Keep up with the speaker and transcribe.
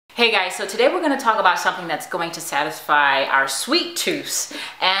Hey guys, so today we're going to talk about something that's going to satisfy our sweet tooths,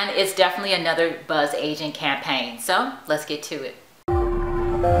 and it's definitely another buzz agent campaign. So let's get to it.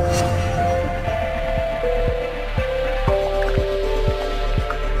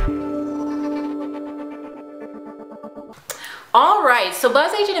 All right, so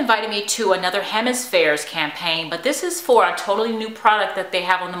Buzz Agent invited me to another Hemispheres campaign, but this is for a totally new product that they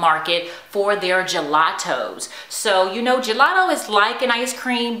have on the market for their gelatos. So, you know, gelato is like an ice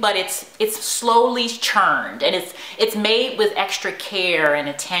cream, but it's slowly churned, and it's made with extra care and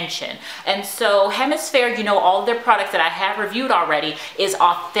attention. And so Hemisphere, you know, all of their products that I have reviewed already is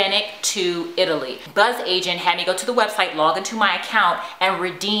authentic to Italy. Buzz Agent had me go to the website, log into my account, and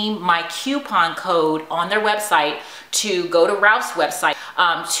redeem my coupon code on their website to go to Ralph's website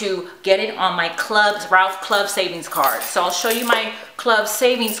to get it on my Ralph Club savings card. So I'll show you my club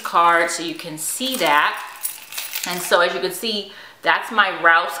savings card so you can see that. And so as you can see, that's my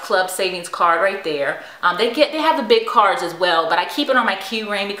Ralph's Club savings card right there. They have the big cards as well, but I keep it on my key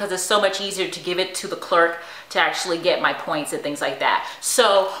ring because it's so much easier to give it to the clerk to actually get my points and things like that.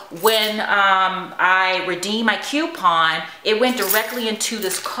 So when I redeemed my coupon, it went directly into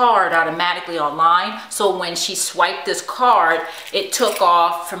this card automatically online. So when she swiped this card, it took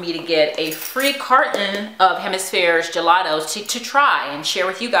off for me to get a free carton of Hemispheres gelatos to try and share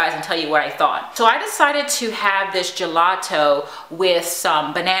with you guys and tell you what I thought. So I decided to have this gelato with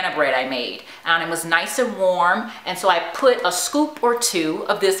some banana bread I made, and it was nice and warm, and so I put a scoop or two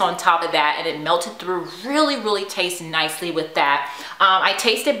of this on top of that, and it melted through. Really tastes nicely with that. I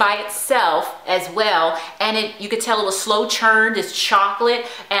tasted by itself as well, and you could tell it was slow churned. It's chocolate,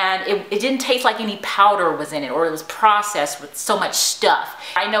 and it didn't taste like any powder was in it or it was processed with so much stuff.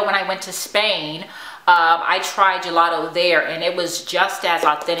 I know when I went to Spain, I tried gelato there, and it was just as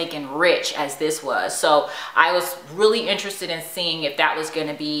authentic and rich as this was. So I was really interested in seeing if that was going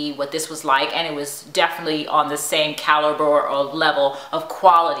to be what this was like, and it was definitely on the same caliber or level of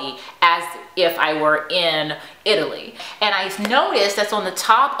quality as if I were in Italy. And I noticed that's on the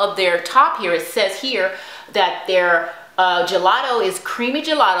top of their top here, it says here that their gelato is creamy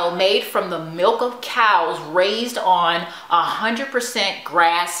gelato made from the milk of cows raised on 100%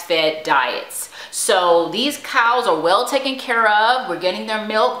 grass-fed diets. So these cows are well taken care of. We're getting their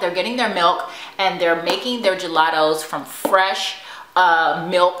milk, they're getting their milk, and they're making their gelatos from fresh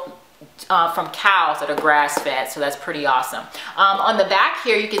milk from cows that are grass-fed. So that's pretty awesome. On the back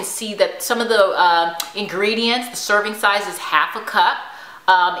here, you can see that some of the ingredients, the serving size is half a cup.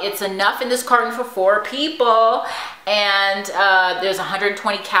 It's enough in this carton for 4 people, and there's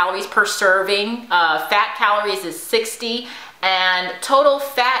 120 calories per serving. Fat calories is 60, and total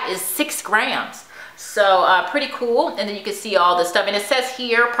fat is 6 grams. So pretty cool. And then you can see all this stuff, and it says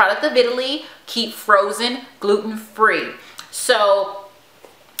here, product of Italy, keep frozen, gluten-free. So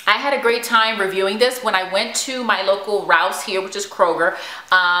I had a great time reviewing this when I went to my local Ralph's here, which is Kroger,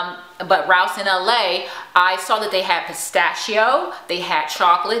 but Ralph's in LA. I saw that they had pistachio, they had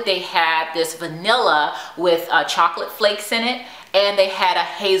chocolate, they had this vanilla with chocolate flakes in it, and they had a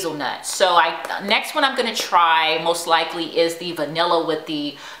hazelnut. So next one I'm going to try most likely is the vanilla with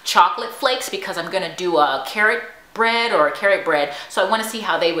the chocolate flakes, because I'm going to do a carrot bread or a carrot bread, so I want to see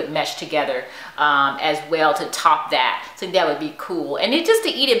how they would mesh together as well to top that. So that would be cool, and just to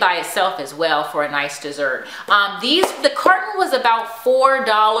eat it by itself as well for a nice dessert. The carton was about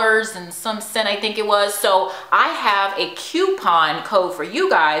 $4 and some cent, I think it was. So I have a coupon code for you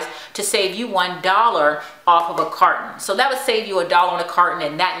guys to save you $1 off of a carton. So that would save you $1 on a carton,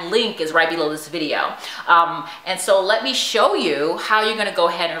 and that link is right below this video. And so let me show you how you're going to go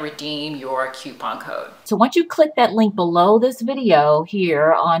ahead and redeem your coupon code. So once you click that link below this video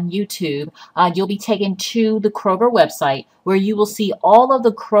here on YouTube, you'll be taken to the Kroger website, where you will see all of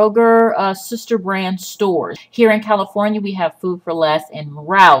the Kroger sister brand stores. Here in California, we have Food for Less and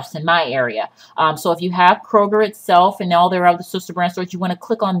Ralph's in my area. So if you have Kroger itself and all their other sister brand stores, you want to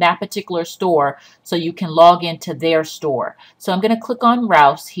click on that particular store so you can log into their store. So I'm going to click on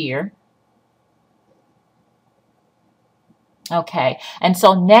Ralph's here. Okay, and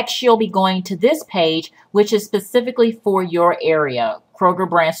so next you'll be going to this page, which is specifically for your area, Kroger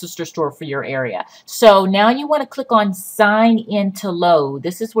brand sister store for your area. So now you want to click on sign in to load.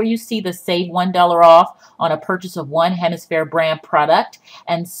 This is where you see the save $1 off on a purchase of 1 Hemisphere brand product.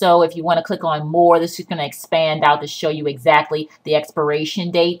 And so if you want to click on more, this is going to expand out to show you exactly the expiration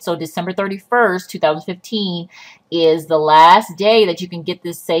date. So December 31st, 2015 is the last day that you can get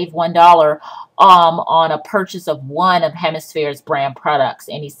this save $1 on a purchase of 1 of Hemisphere's brand products,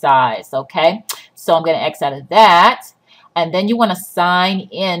 any size. Okay, so I'm going to X out of that. And then you want to sign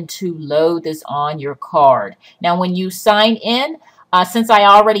in to load this on your card. Now, when you sign in, Since I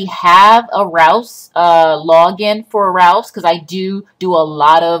already have a Rouse login for Rouse, because I do a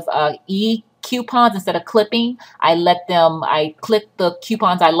lot of e-coupons instead of clipping, I click the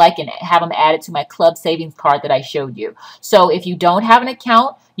coupons I like and have them added to my club savings card that I showed you. So if you don't have an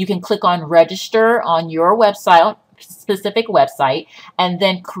account, you can click on register on your website, specific website, and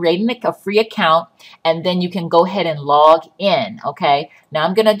then creating a free account, and then you can go ahead and log in. Okay, now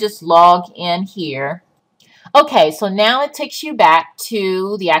I'm gonna just log in here. Okay, so now it takes you back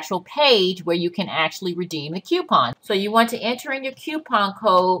to the actual page where you can actually redeem the coupon. So you want to enter in your coupon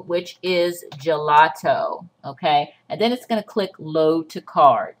code, which is Gelato, okay? And then it's going to click load to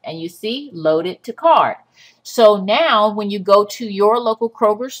card. And you see, load it to card. So now when you go to your local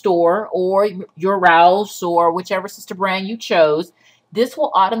Kroger store or your Rouse or whichever sister brand you chose, this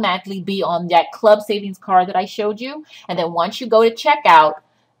will automatically be on that club savings card that I showed you. And then once you go to checkout,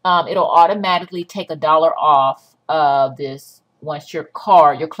 it'll automatically take $1 off of this once your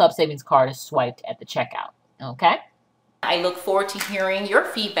club savings card is swiped at the checkout. Okay? I look forward to hearing your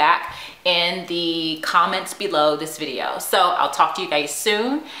feedback in the comments below this video. So I'll talk to you guys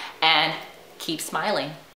soon, and keep smiling.